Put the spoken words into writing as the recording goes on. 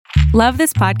Love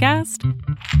this podcast?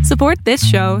 Support this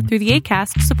show through the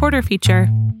Acast supporter feature.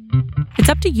 It's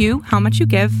up to you how much you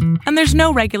give, and there's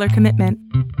no regular commitment.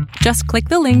 Just click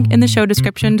the link in the show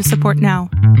description to support now.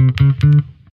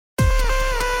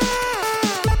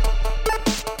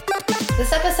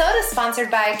 This episode is sponsored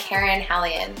by Karen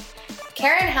Hallian.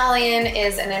 Karen Hallian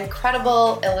is an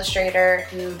incredible illustrator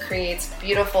who creates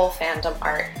beautiful fandom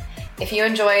art. If you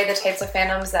enjoy the types of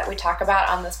fandoms that we talk about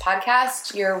on this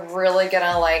podcast, you're really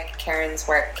gonna like Karen's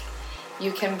work.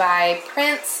 You can buy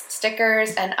prints,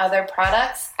 stickers, and other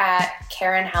products at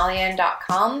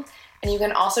KarenHallian.com. And you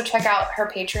can also check out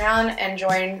her Patreon and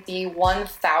join the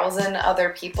 1,000 other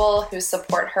people who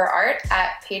support her art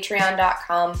at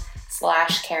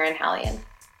patreon.com/KarenHallian.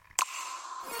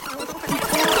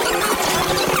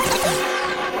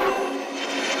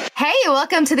 Hey,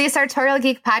 welcome to the Sartorial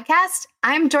Geek Podcast.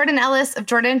 I'm Jordan Ellis of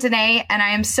Jordan Danae, and I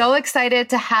am so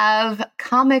excited to have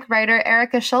comic writer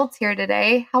Erica Schultz here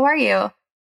today. How are you?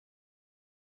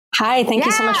 Hi, thank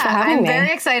you so much for having me. I'm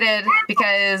very excited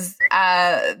because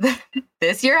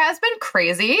this year has been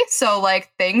crazy. So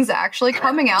things actually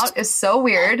coming out is so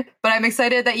weird, but I'm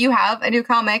excited that you have a new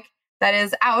comic that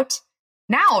is out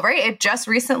now, right? It just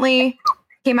recently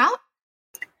came out?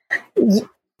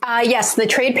 Yes, the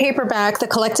trade paperback, the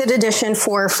collected edition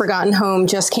for Forgotten Home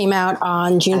just came out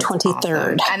on June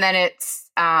 23rd. Awesome. And then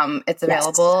it's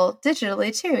available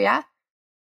digitally too, yeah?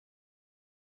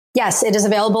 Yes, it is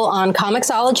available on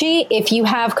Comixology. If you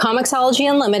have Comixology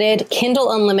Unlimited,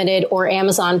 Kindle Unlimited, or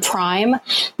Amazon Prime,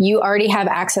 you already have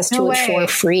access to it for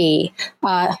free.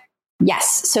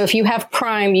 Yes. So if you have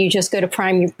Prime, you just go to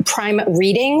Prime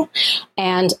Reading,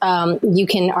 and you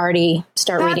can already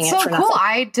start reading it for nothing. That's so cool.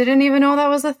 I didn't even know that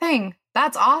was a thing.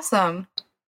 That's awesome.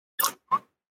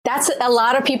 That's a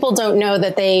lot of people don't know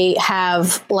that they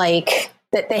have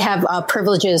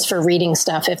privileges for reading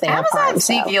stuff if they have Prime. Amazon's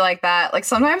sneaky like that.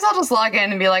 Sometimes I'll just log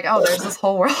in and be like, oh, there's this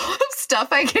whole world of stuff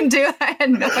I can do I had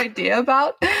no idea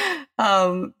about.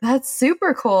 That's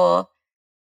super cool.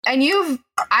 And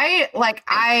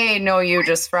I know you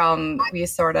just from,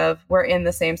 we're in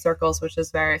the same circles, which is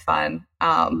very fun.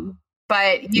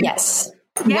 But yes,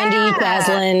 Wendy,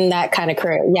 Baslin, that kind of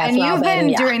crew. Yeah, and you've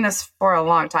been doing this for a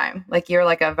long time. You're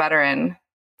a veteran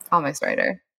comics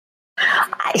writer.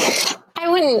 I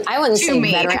wouldn't say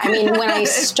veteran. I mean, when I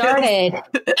started,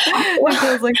 when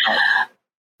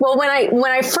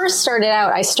I first started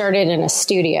out, I started in a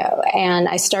studio, and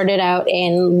I started out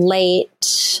in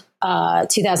late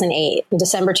 2008, in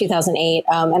December 2008.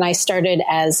 And I started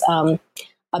as a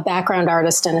background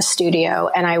artist in a studio,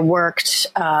 and I worked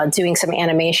doing some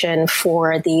animation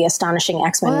for the Astonishing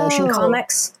X-Men motion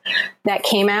comics that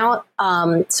came out.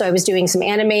 So I was doing some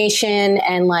animation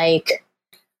and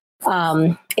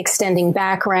extending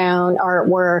background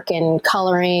artwork and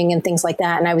coloring and things like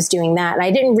that. And I was doing that. And I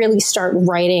didn't really start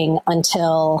writing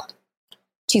until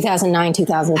 2009,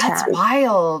 2010. That's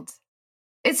wild.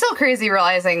 It's so crazy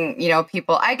realizing,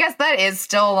 people, I guess that is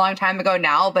still a long time ago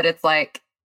now, but it's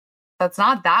that's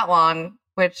not that long,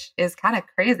 which is kind of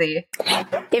crazy.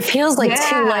 It feels like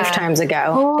 2 lifetimes ago.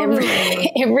 Oh.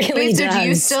 It really does. So do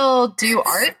you still do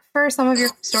art for some of your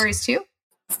stories too?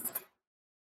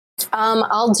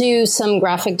 I'll do some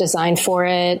graphic design for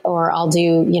it, or I'll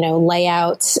do,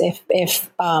 layouts if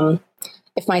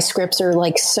my scripts are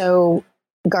so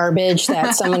garbage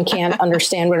that someone can't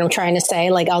understand what I'm trying to say.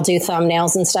 I'll do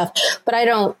thumbnails and stuff, but I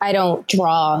don't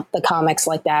draw the comics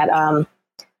like that.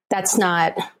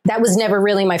 That was never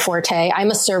really my forte. I'm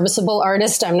a serviceable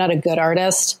artist. I'm not a good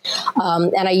artist.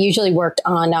 And I usually worked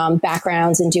on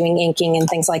backgrounds and doing inking and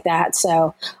things like that.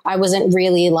 So I wasn't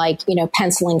really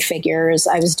penciling figures.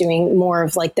 I was doing more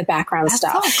of the background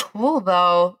stuff. That's so cool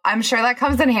though. I'm sure that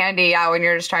comes in handy when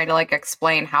you're just trying to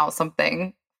explain how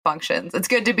something functions. It's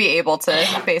good to be able to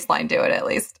baseline do it at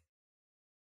least.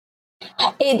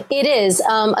 It is,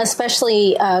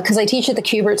 especially because I teach at the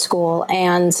Kubert School,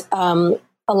 and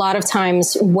a lot of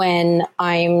times when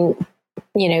I'm,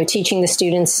 teaching the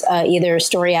students either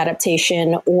story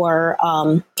adaptation or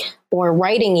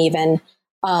writing even,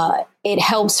 it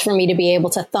helps for me to be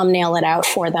able to thumbnail it out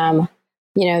for them,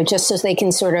 just so they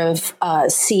can sort of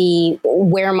see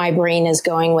where my brain is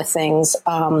going with things.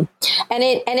 And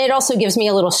it also gives me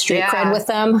a little street cred with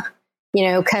them.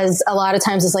 Because a lot of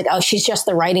times it's oh, she's just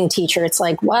the writing teacher. It's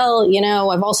well,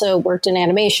 I've also worked in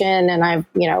animation, and I've,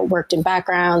 worked in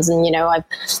backgrounds, and, I've,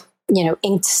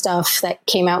 inked stuff that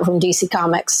came out from DC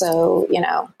Comics. So,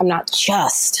 I'm not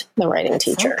just the writing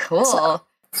teacher. So cool. So,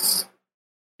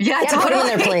 yeah, totally. Put them in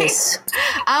their place.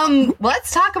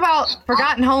 Let's talk about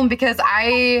Forgotten Home, because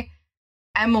I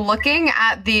am looking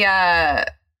at the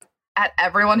at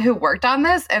everyone who worked on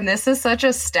this, and this is such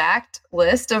a stacked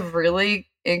list of really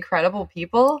incredible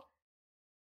people.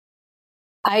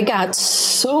 I got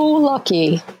so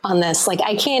lucky on this. Like,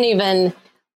 I can't even,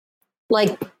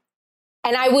 like,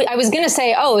 and I was going to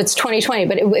say, oh, it's 2020,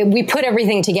 but we put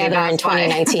everything together in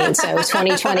 2019. So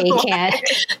 2020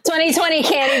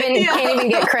 can't even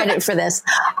get credit for this.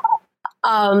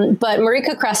 But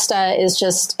Marika Cresta is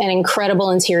just an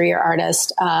incredible interior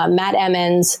artist. Matt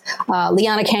Emmons,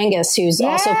 Liana Kangas, who's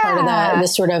also part of the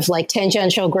sort of like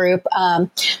tangential group.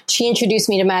 She introduced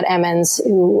me to Matt Emmons,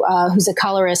 who's a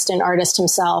colorist and artist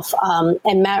himself.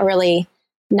 And Matt really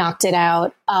knocked it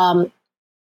out.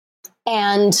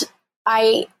 And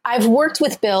I've worked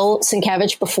with Bill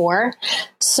Sienkiewicz before.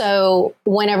 So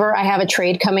whenever I have a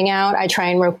trade coming out, I try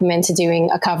and rope him into doing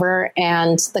a cover.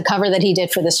 And the cover that he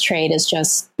did for this trade is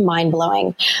just mind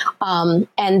blowing. And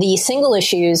the single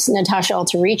issues, Natasha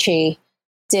Alterici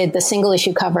did the single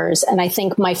issue covers. And I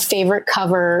think my favorite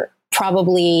cover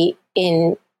probably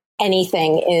in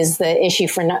anything is the issue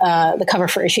for the cover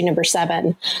for issue number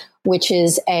 7, which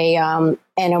is an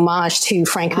homage to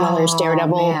Frank Miller's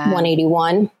Daredevil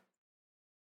 181.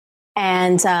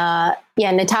 And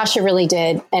Natasha really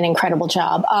did an incredible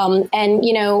job. And,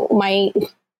 you know, my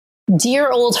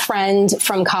dear old friend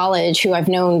from college who I've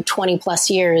known 20 plus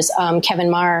years, Kevin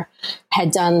Marr,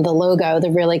 had done the logo,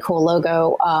 the really cool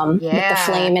logo with the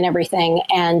flame and everything.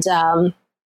 And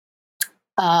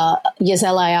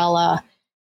Gisela Ayala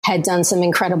had done some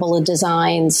incredible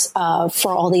designs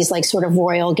for all these like sort of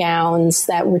royal gowns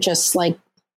that were just like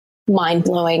mind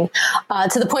blowing,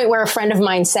 to the point where a friend of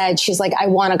mine said, she's like, I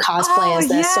want to cosplay as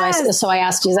this. Yes. So I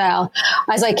asked Giselle,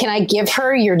 I was like, can I give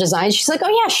her your design? She's like,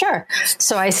 oh yeah, sure.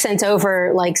 So I sent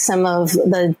over like some of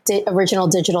the original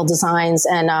digital designs,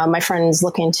 and my friend's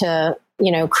looking to,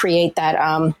 you know, create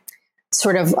that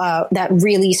sort of that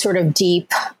really sort of deep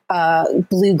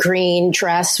blue-green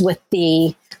dress with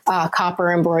the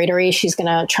copper embroidery. She's going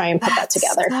to try and put that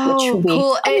together, which would be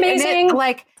cool. Amazing.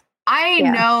 And I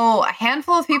know a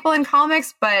handful of people in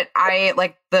comics, but I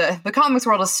like the comics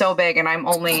world is so big and I'm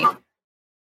only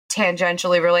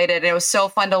tangentially related. And it was so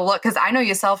fun to look because I know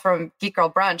yourself from Geek Girl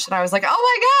Brunch, and I was like, oh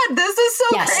my God, this is so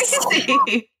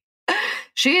crazy.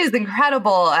 She is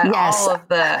incredible at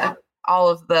all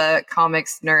of the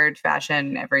comics, nerd,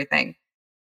 fashion, everything.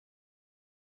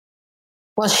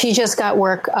 Well, she just got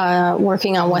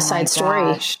working on West Side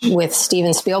Story with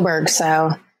Steven Spielberg.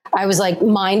 So I was like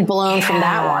mind blown from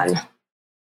that one.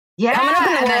 Yeah. Coming up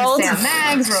in the world. Then Sam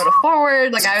Maggs wrote it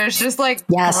forward. Like I was just like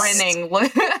grinning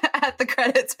at the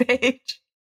credits page.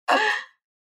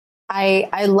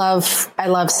 I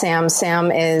love Sam.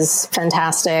 Sam is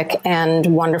fantastic and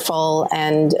wonderful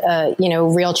and,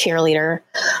 real cheerleader.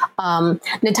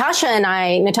 Natasha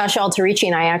Alterici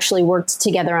and I actually worked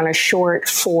together on a short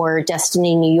for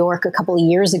Destiny New York a couple of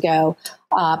years ago.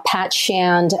 Pat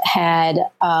Shand had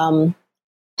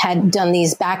done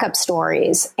these backup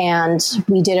stories, and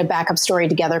we did a backup story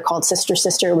together called Sister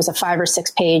Sister. It was a 5 or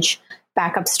 6 page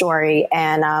backup story.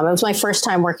 And it was my first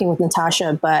time working with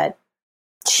Natasha, but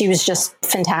she was just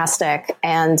fantastic.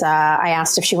 And I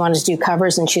asked if she wanted to do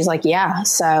covers, and she's like, yeah.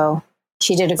 So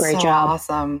she did a great job.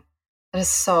 Awesome. That is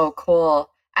so cool.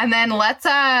 And then let's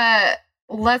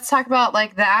talk about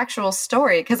like the actual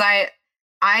story. Cause I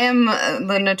am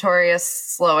the notorious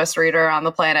slowest reader on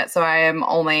the planet. So I am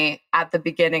only at the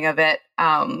beginning of it.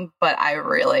 But I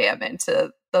really am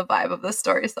into the vibe of the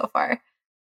story so far.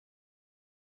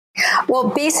 Well,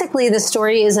 basically, the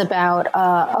story is about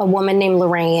a woman named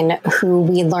Lorraine, who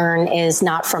we learn is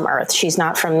not from Earth. She's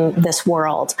not from this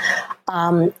world.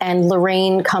 And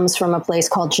Lorraine comes from a place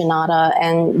called Janata.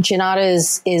 And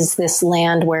Janata is this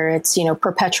land where it's,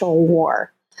 perpetual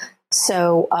war.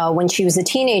 So when she was a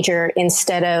teenager,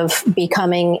 instead of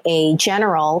becoming a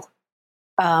general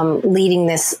leading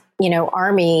this,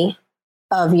 army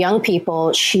of young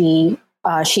people, she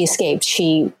escaped.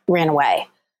 She ran away.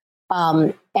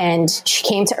 And she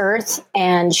came to Earth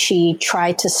and she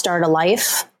tried to start a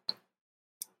life.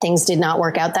 Things did not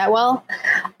work out that well.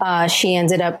 She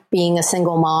ended up being a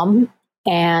single mom,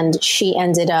 and she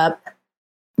ended up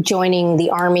joining the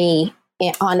army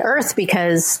on Earth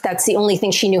because that's the only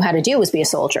thing she knew how to do was be a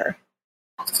soldier.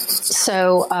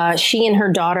 So she and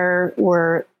her daughter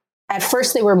at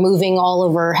first they were moving all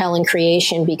over hell and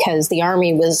creation because the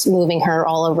army was moving her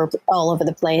all over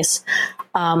the place.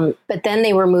 But then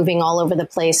they were moving all over the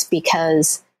place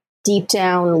because deep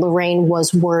down, Lorraine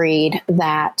was worried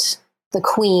that the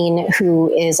queen,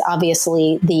 who is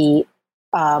obviously the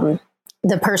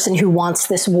person who wants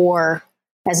this war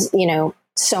as,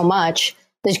 so much,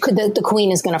 the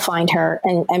queen is going to find her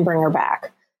and bring her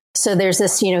back. So there's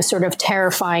this, sort of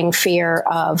terrifying fear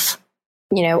of,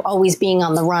 always being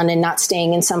on the run and not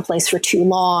staying in some place for too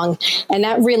long. And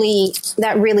that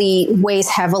really weighs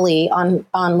heavily on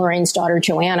Lorraine's daughter,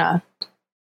 Joanna.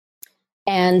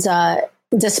 And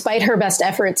despite her best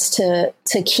efforts to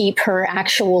keep her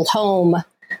actual home,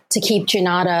 to keep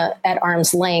Janata at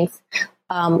arm's length,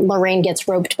 Lorraine gets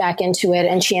roped back into it,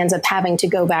 and she ends up having to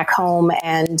go back home,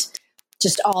 and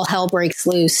just all hell breaks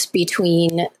loose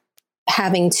between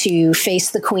having to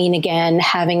face the Queen again,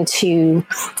 having to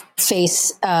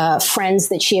face friends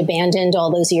that she abandoned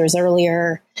all those years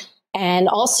earlier, and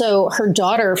also her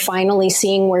daughter finally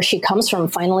seeing where she comes from,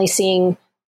 finally seeing,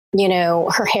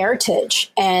 her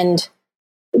heritage, and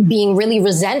being really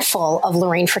resentful of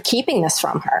Lorraine for keeping this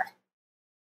from her.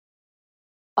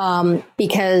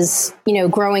 Because,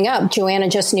 growing up, Joanna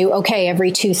just knew, okay,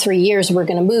 every 2-3 years we're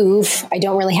going to move. I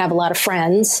don't really have a lot of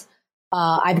friends.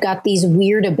 I've got these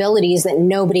weird abilities that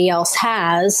nobody else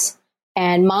has,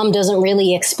 and Mom doesn't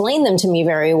really explain them to me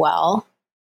very well.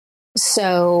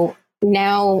 So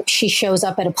now she shows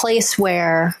up at a place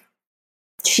where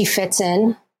she fits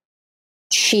in.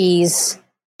 She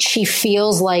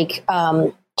feels like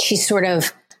she's sort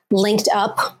of linked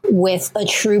up with a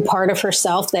true part of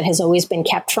herself that has always been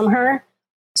kept from her.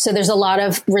 So there's a lot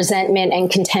of resentment and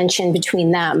contention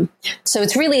between them. So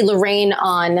it's really Lorraine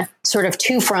on sort of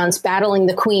two fronts, battling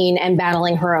the Queen and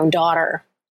battling her own daughter.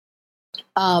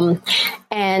 And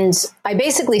I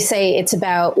basically say it's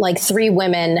about like 3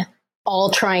 women all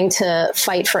trying to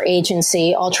fight for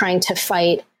agency, all trying to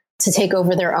fight to take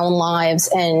over their own lives,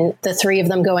 and the 3 of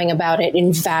them going about it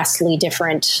in vastly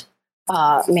different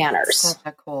manners.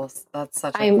 That's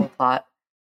such a cool plot.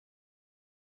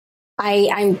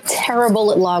 I'm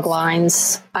terrible at log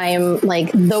lines. I'm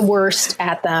like the worst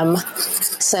at them.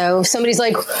 So if somebody's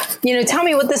like, tell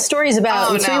me what this story is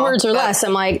about in 3 words or less,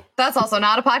 I'm like, that's also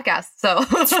not a podcast. So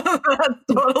that's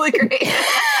totally great.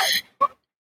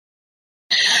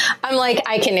 I'm like,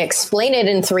 I can explain it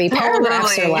in 3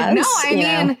 paragraphs or less. No, I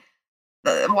mean,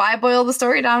 why boil the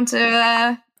story down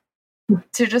to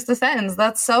just a sentence?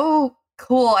 That's so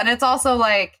cool. And it's also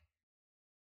like,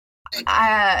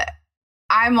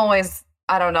 I'm always,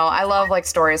 I don't know, I love like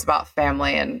stories about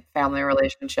family and family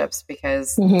relationships,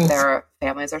 because their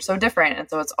families are so different. And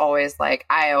so it's always like,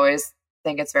 I always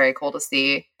think it's very cool to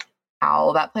see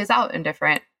how that plays out in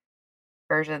different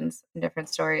versions and different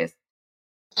stories.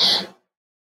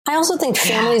 I also think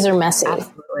families are messy.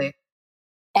 Absolutely.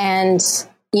 And,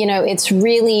 it's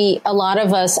really a lot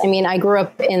of us. I mean, I grew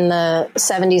up in the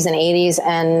 70s and 80s,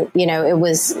 and, it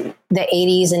was the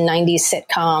 80s and 90s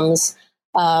sitcoms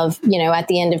of, at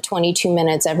the end of 22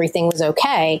 minutes, everything was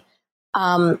okay.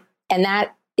 And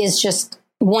that is just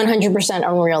 100%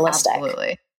 unrealistic.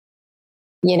 Absolutely.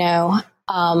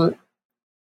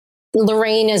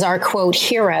 Lorraine is our quote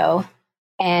hero,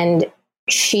 and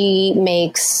she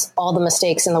makes all the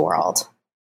mistakes in the world.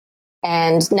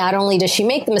 And not only does she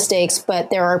make the mistakes,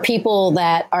 but there are people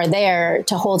that are there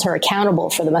to hold her accountable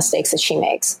for the mistakes that she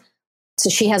makes. So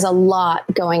she has a lot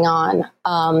going on.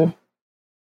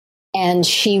 And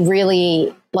she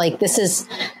really, like, this is,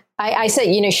 I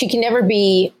said, she can never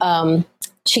be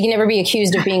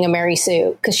accused of being a Mary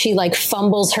Sue, because she like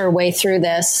fumbles her way through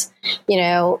this,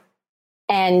 and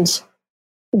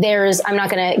I'm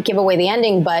not going to give away the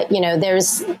ending, but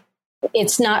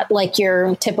it's not like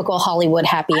your typical Hollywood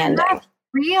happy ending.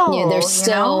 Real. Yeah, there's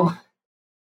still,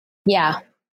 yeah.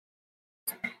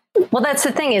 Well, that's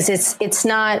the thing is it's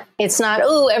not,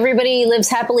 oh, everybody lives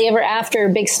happily ever after,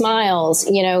 big smiles.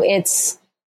 It's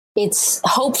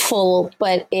hopeful,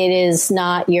 but it is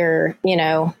not your,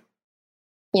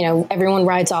 everyone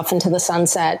rides off into the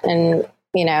sunset and,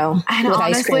 with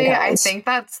honestly, ice cream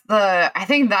cones. I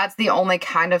think that's the only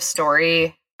kind of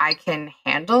story I can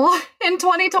handle in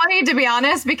 2020, to be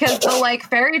honest, because the like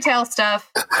fairy tale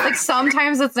stuff, like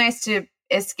sometimes it's nice to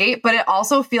escape, but it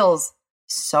also feels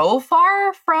so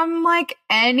far from like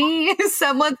any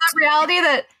semblance of reality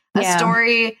that a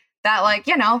story that like,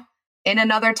 in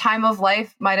another time of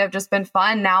life might have just been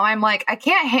fun. Now I'm like, I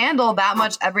can't handle that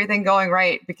much everything going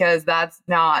right, because that's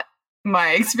not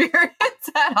my experience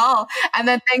at all. And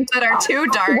then things that are too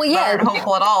dark that aren't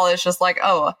hopeful at all is just like,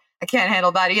 oh, I can't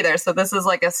handle that either. So this is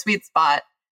like a sweet spot.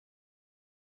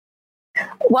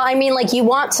 Well, I mean, like you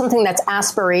want something that's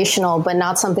aspirational, but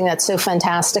not something that's so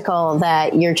fantastical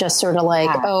that you're just sort of like,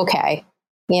 oh, okay,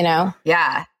 Yeah.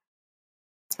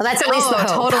 Well, that's at least the hope.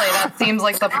 Totally. That seems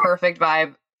like the perfect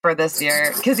vibe for this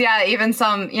year. Because even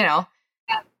some,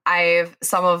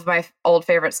 some of my old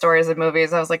favorite stories and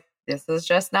movies, I was like, this is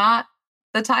just not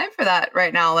the time for that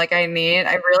right now. Like I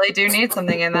really do need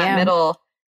something in that middle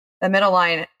the middle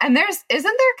line. And there's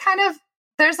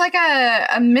like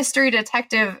a mystery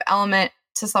detective element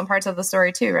to some parts of the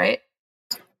story too, right?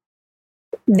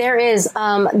 There is.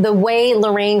 The way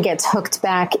Lorraine gets hooked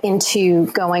back into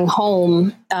going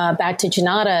home, back to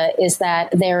Janata, is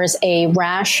that there's a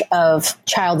rash of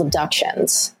child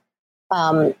abductions.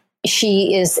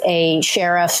 She is a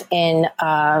sheriff in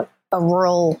a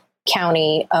rural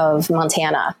county of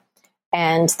Montana.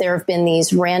 And there have been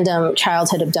these random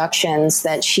childhood abductions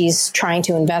that she's trying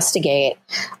to investigate.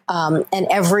 And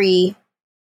every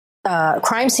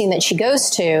crime scene that she goes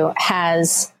to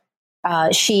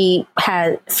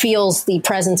feels the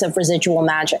presence of residual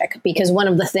magic, because one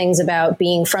of the things about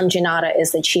being from Janata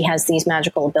is that she has these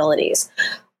magical abilities.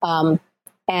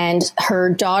 And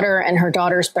her daughter and her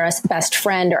daughter's best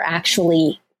friend are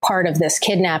actually part of this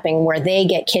kidnapping, where they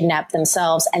get kidnapped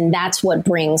themselves. And that's what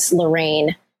brings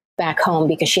Lorraine back home,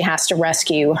 because she has to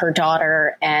rescue her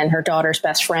daughter and her daughter's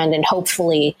best friend, and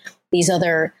hopefully these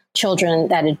other children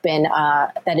that had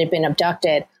been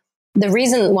abducted. The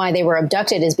reason why they were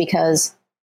abducted is because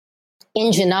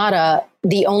in Janata,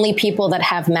 the only people that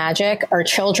have magic are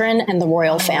children and the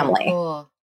royal family. Cool.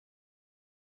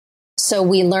 So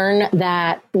we learn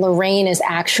that Lorraine is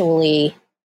actually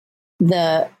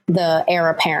the heir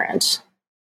apparent.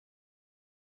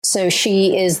 So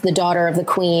she is the daughter of the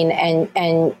queen,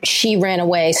 and she ran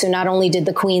away. So not only did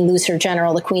the queen lose her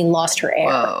general, the queen lost her heir.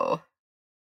 Whoa.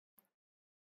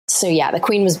 So yeah, the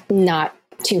queen was not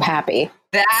too happy.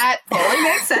 That totally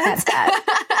makes sense.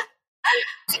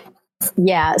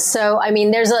 Yeah. So, I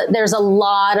mean, there's a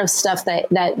lot of stuff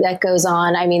that goes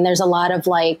on. I mean, there's a lot of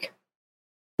like,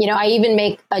 I even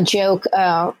make a joke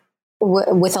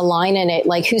with a line in it,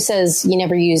 like, who says you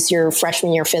never use your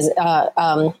freshman year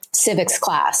civics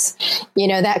class,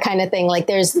 that kind of thing. Like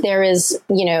there is,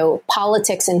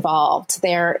 politics involved.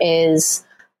 There is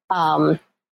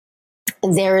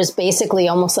basically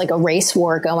almost like a race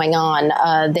war going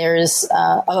on. There's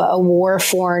a war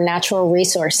for natural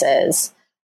resources.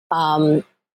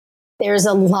 There's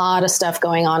a lot of stuff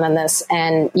going on in this.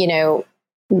 And,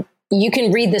 you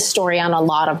can read this story on a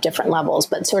lot of different levels,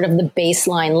 but sort of the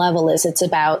baseline level is it's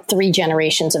about 3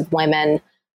 generations of women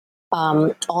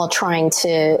all trying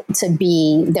to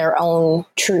be their own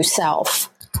true self,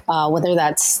 whether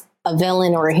that's a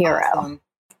villain or a hero. Awesome.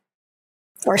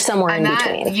 Or somewhere in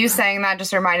between. You saying that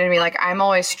just reminded me, like, I'm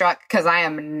always struck because I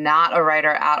am not a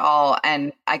writer at all.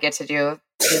 And I get to do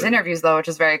these interviews, though, which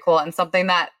is very cool. And something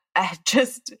that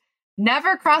just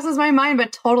never crosses my mind,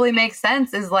 but totally makes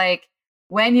sense is like,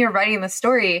 when you're writing the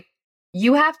story,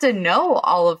 you have to know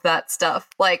all of that stuff.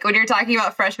 Like when you're talking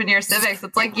about freshman year civics,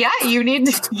 it's like, yeah, you need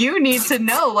to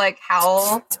know like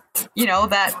how,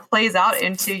 that plays out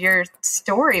into your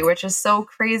story, which is so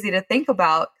crazy to think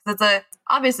about. Because it's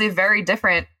obviously very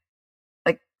different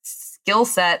like skill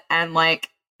set and like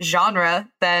genre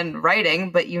than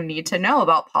writing, but you need to know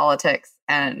about politics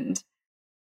and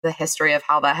the history of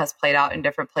how that has played out in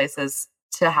different places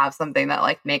to have something that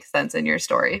like makes sense in your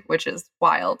story, which is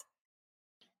wild.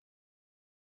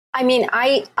 I mean,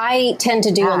 I tend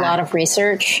to do a lot of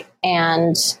research,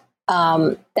 and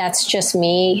that's just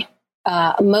me.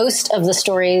 Most of the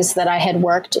stories that I had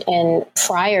worked in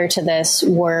prior to this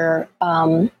were,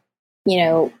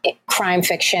 crime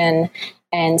fiction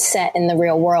and set in the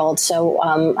real world. So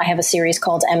I have a series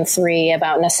called M3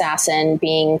 about an assassin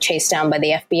being chased down by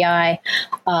the FBI.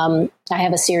 I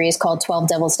have a series called 12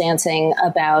 Devils Dancing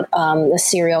about the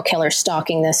serial killer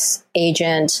stalking this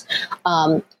agent.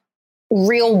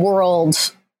 Real world,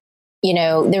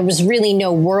 there was really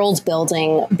no world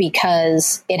building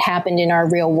because it happened in our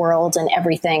real world and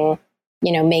everything,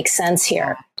 makes sense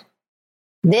here.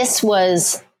 This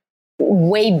was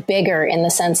way bigger in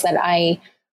the sense that I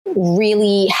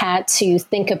really had to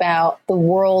think about the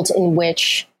world in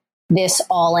which this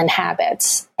all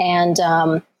inhabits. And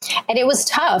it was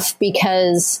tough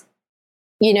because,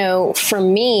 for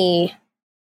me,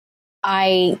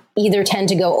 I either tend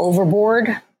to go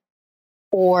overboard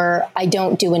or I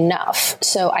don't do enough.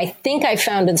 So I think I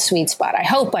found the sweet spot. I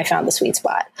hope I found the sweet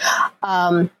spot.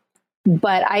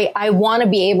 But I want to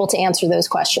be able to answer those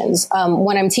questions.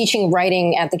 When I'm teaching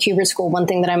writing at the Kubert School, one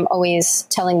thing that I'm always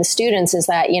telling the students is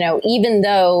that, even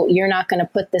though you're not going to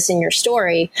put this in your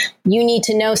story, you need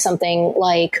to know something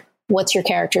like, what's your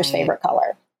character's favorite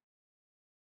color?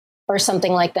 Or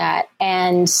something like that.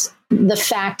 And the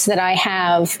fact that I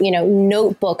have,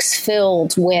 notebooks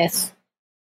filled with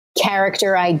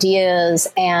character ideas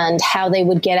and how they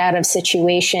would get out of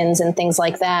situations and things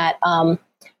like that.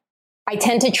 I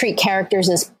tend to treat characters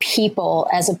as people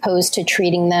as opposed to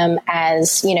treating them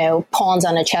as, pawns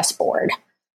on a chessboard.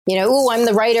 you know, oh, I'm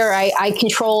the writer. I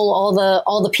control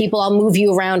all the people. I'll move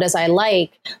you around as I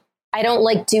like. I don't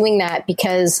like doing that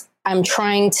because I'm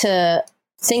trying to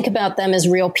think about them as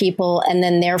real people. And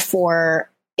then therefore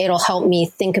it'll help me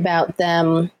think about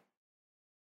them,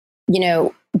 you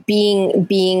know,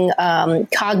 being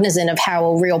cognizant of how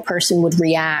a real person would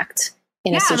react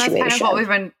in a situation. That's kind of what we've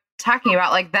been talking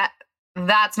about. Like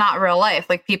that's not real life.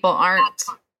 Like people aren't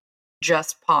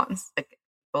just pawns. Like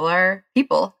people are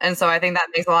people. And so I think that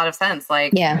makes a lot of sense.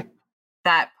 Like,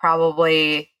 that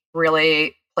probably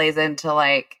really plays into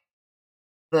like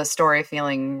the story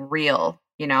feeling real,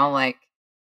 you know, like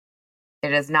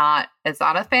it's not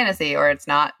a fantasy, or it's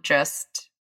not just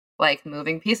like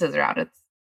moving pieces around. It's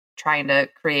trying to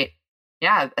create,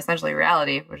 essentially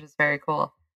reality, which is very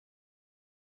cool.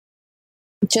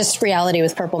 Just reality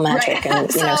with purple magic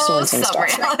and you know, swords and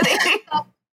stuff. Reality.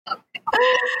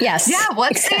 Yes. Yeah.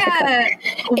 What's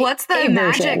the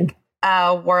magic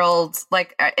world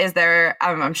like? Is there?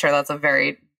 I'm sure that's a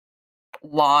very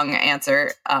long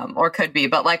answer, or could be,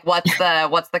 but like, what's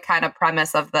the kind of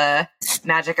premise of the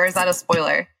magic, or is that a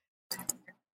spoiler?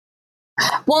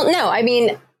 Well, no. I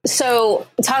mean, so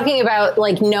talking about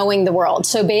like knowing the world.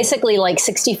 So basically, like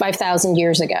 65,000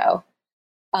 years ago,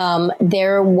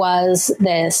 there was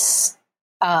this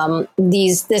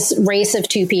race of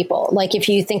two people. Like if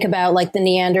you think about like the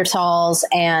Neanderthals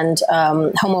and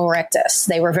Homo erectus,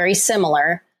 they were very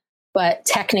similar, but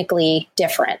technically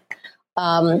different.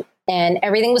 And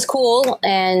everything was cool,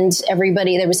 and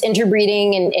there was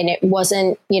interbreeding, and it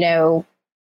wasn't, you know,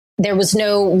 there was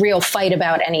no real fight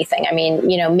about anything. I mean,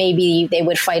 you know, maybe they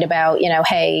would fight about, you know,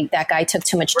 hey, that guy took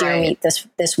too much deer meat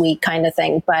this week kind of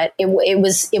thing. But it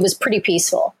was pretty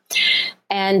peaceful.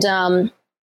 And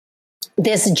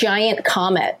this giant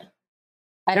comet,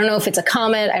 I don't know if it's a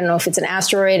comet. I don't know if it's an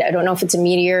asteroid. I don't know if it's a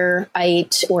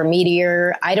meteorite or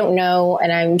meteor. I don't know.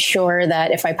 And I'm sure that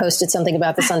if I posted something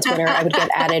about this on Twitter, I would get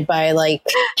added by like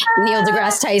Neil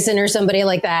deGrasse Tyson or somebody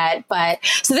like that. But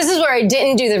so this is where I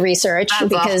didn't do the research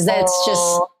because that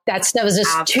stuff is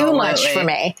just too much for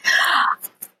me.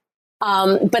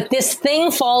 But this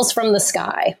thing falls from the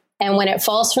sky. And when it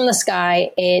falls from the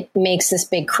sky, it makes this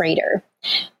big crater.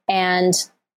 And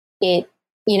it,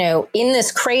 you know, in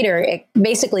this crater, it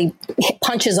basically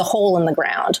punches a hole in the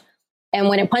ground. And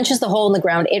when it punches the hole in the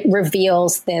ground, it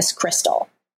reveals this crystal.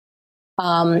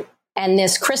 And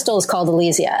this crystal is called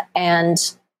Elysia. And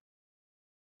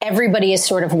everybody is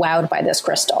sort of wowed by this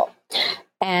crystal.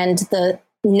 And the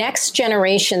next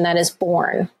generation that is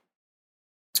born,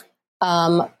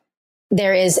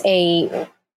 there is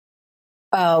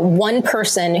one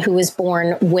person who is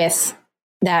born with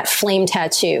that flame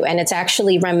tattoo. And it's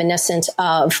actually reminiscent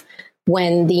of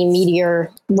when the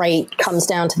meteorite comes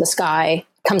down from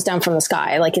the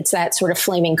sky. Like it's that sort of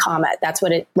flaming comet. That's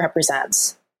what it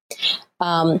represents.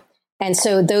 And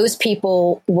so those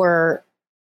people were,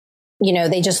 you know,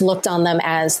 they just looked on them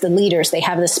as the leaders. They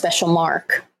have this special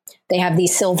mark. They have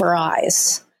these silver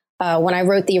eyes. When I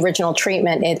wrote the original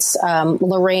treatment, it's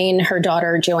Lorraine, her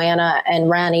daughter, Joanna,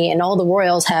 and Rani, and all the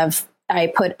royals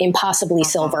I put impossibly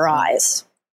silver eyes.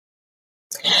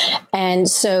 And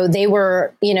so they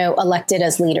were, you know, elected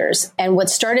as leaders. And what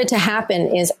started to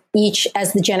happen is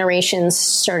as the generations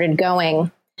started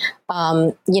going,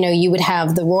 you know, you would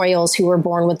have the royals who were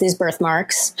born with these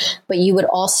birthmarks, but you would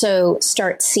also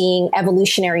start seeing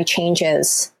evolutionary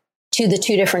changes to the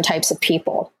two different types of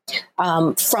people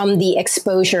from the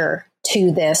exposure to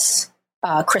this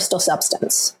crystal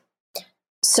substance.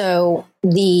 So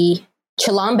the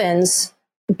Chalambans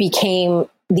became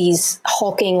these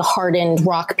hulking, hardened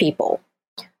rock people.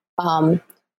 And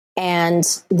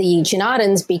the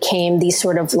Janatans became these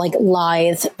sort of like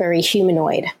lithe, very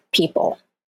humanoid people.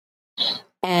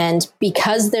 And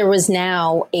because there was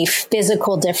now a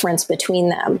physical difference between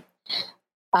them,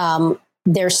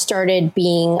 there started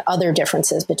being other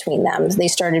differences between them. They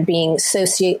started being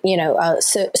social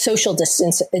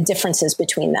differences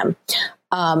between them.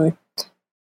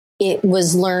 It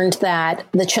was learned that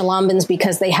the Chalambans,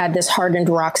 because they had this hardened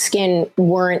rock skin,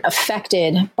 weren't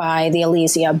affected by the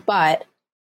Elysia, but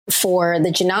for the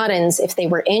Janatans, if they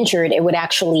were injured, it would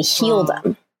actually heal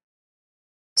them.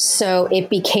 So it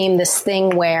became this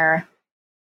thing where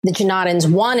the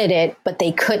Janatans wanted it, but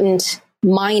they couldn't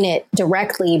mine it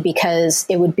directly because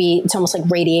it's almost like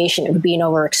radiation. It would be an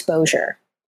overexposure.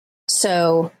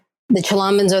 So the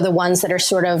Chalambans are the ones that are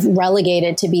sort of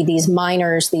relegated to be these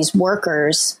miners, these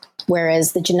workers,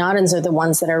 whereas the Janatans are the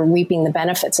ones that are reaping the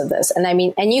benefits of this. And I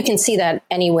mean, and you can see that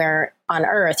anywhere on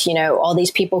Earth, you know, all these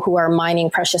people who are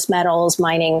mining precious metals,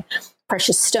 mining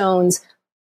precious stones,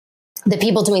 the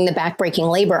people doing the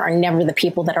backbreaking labor are never the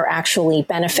people that are actually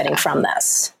benefiting from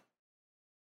this.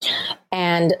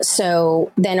 And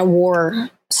so then a war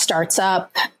starts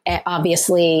up,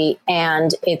 obviously,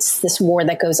 and it's this war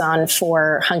that goes on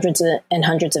for hundreds and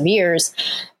hundreds of years.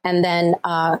 And then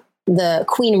the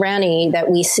Queen Rani that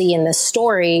we see in this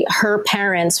story, her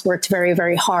parents worked very,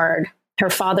 very hard.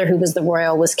 Her father, who was the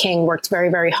royal, was king, worked very,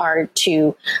 very hard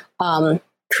to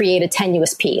create a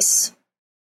tenuous peace.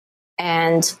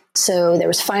 And so there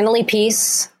was finally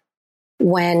peace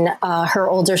when her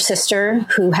older sister,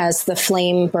 who has the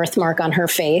flame birthmark on her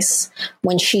face,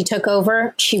 when she took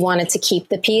over, she wanted to keep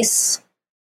the peace.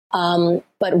 But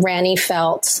Rani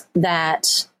felt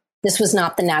that this was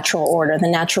not the natural order.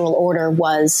 The natural order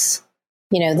was,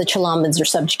 the Cholamids are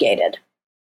subjugated.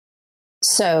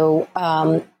 So,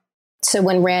 so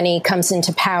when Rani comes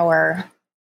into power,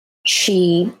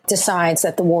 she decides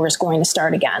that the war is going to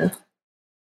start again.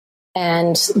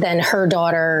 And then her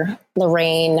daughter,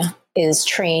 Lorraine, is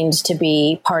trained to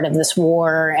be part of this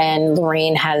war. And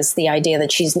Lorraine has the idea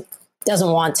that she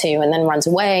doesn't want to and then runs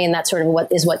away. And that's sort of what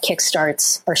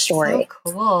kickstarts our story. So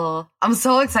cool. I'm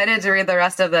so excited to read the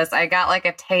rest of this. I got like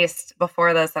a taste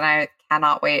before this and I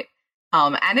cannot wait.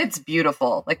 And it's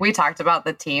beautiful. Like we talked about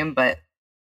the team, but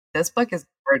this book is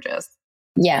gorgeous.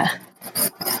 Yeah.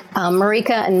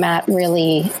 Marika and Matt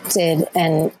really did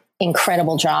an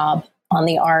incredible job on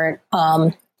the art.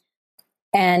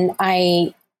 And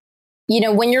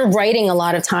when you're writing, a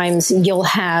lot of times you'll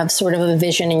have sort of a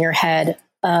vision in your head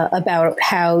about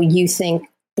how you think,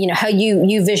 how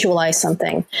you visualize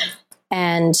something.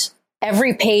 And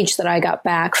every page that I got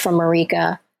back from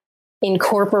Marika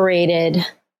incorporated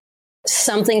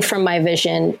something from my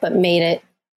vision, but made it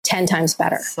 10 times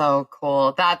better. So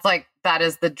cool. That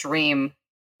is the dream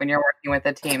when you're working with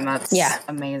a team. That's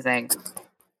amazing.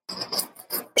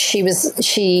 She's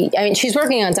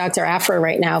working on Dr. Aphra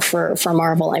right now for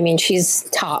Marvel. I mean, she's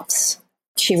tops.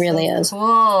 She really is.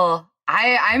 Cool.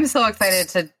 I'm so excited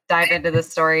to dive into this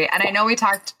story. And I know we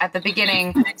talked at the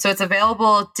beginning, so it's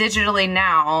available digitally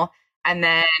now. And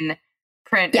then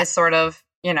print is sort of,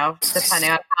 depending on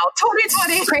how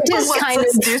 2020 print is kind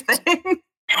of new thing.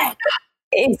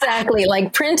 Exactly.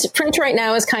 Like print right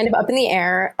now is kind of up in the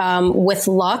air. With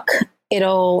luck,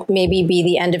 it'll maybe be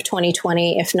the end of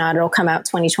 2020. If not, it'll come out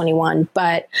 2021.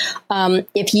 But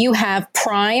if you have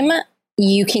Prime,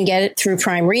 you can get it through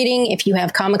Prime Reading. If you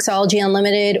have Comixology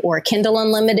Unlimited or Kindle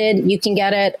Unlimited, you can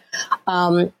get it.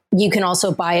 You can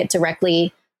also buy it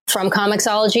directly from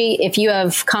Comixology. If you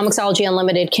have Comixology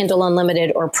Unlimited, Kindle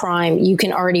Unlimited, or Prime, you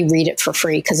can already read it for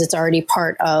free because it's already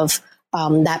part of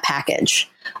that package.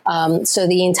 So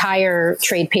the entire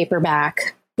trade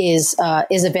paperback is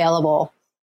available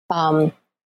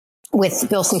with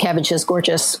Bill Sienkiewicz's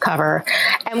gorgeous cover.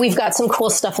 And we've got some cool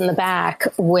stuff in the back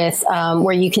with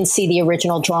where you can see the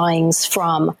original drawings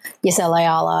from Giselle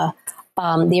Ayala,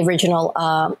 the original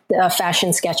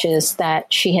fashion sketches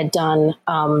that she had done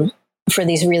for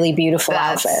these really beautiful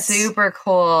outfits. Super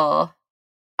cool.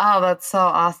 Oh, that's so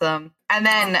awesome. And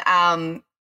then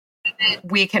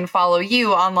we can follow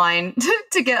you online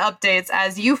to get updates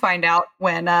as you find out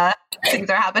when things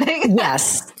are happening.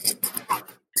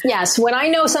 Yes. When I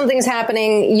know something's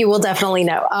happening, you will definitely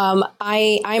know.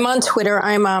 I'm on Twitter.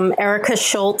 I'm Erica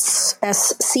Schultz,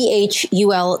 SCHULTZ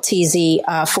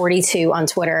 42 on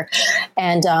Twitter.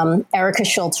 And Erica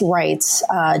Schultz writes,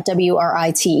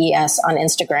 WRITES on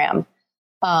Instagram.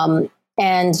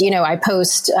 And, I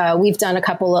post, we've done a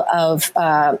couple of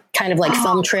kind of like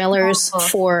film trailers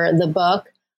for the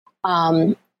book.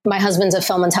 My husband's a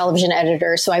film and television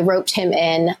editor, so I roped him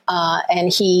in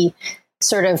and he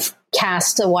sort of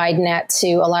cast a wide net to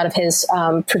a lot of his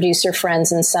producer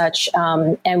friends and such.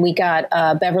 And we got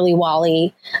Beverly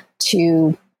Wally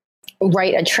to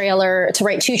write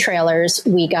two trailers.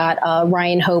 We got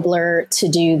Ryan Hobler to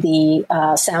do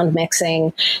the sound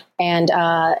mixing, and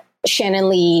Shannon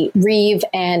Lee Reeve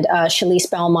and Shalise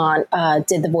Belmont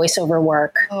did the voiceover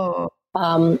work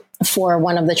for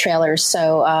one of the trailers.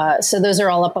 So those are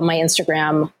all up on my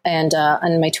Instagram and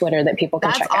on my Twitter that people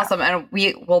can check out. That's awesome. And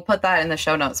we'll put that in the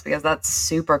show notes because that's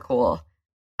super cool.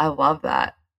 I love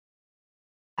that.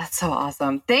 That's so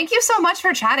awesome. Thank you so much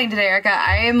for chatting today, Erica.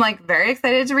 I am very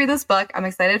excited to read this book. I'm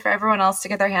excited for everyone else to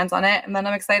get their hands on it. And then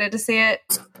I'm excited to see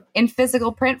it in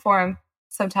physical print form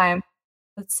sometime.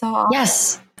 That's so awesome.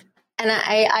 Yes. And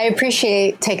I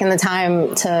appreciate taking the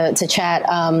time to chat.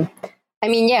 I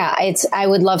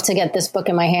would love to get this book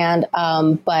in my hand.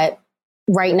 But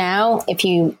right now, if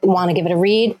you want to give it a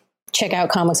read, check out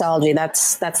Comixology.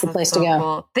 That's the place to go.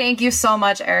 Cool. Thank you so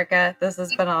much, Erica. This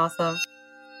has been awesome.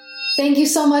 Thank you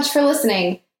so much for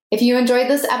listening. If you enjoyed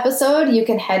this episode, you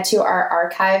can head to our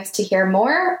archives to hear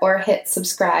more or hit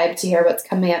subscribe to hear what's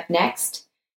coming up next.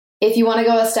 If you want to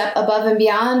go a step above and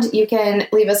beyond, you can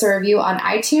leave us a review on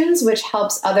iTunes, which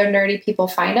helps other nerdy people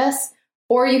find us.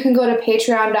 Or you can go to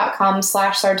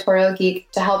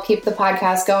patreon.com/sartorialgeek to help keep the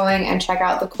podcast going and check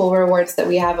out the cool rewards that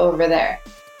we have over there.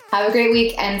 Have a great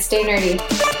week and stay nerdy.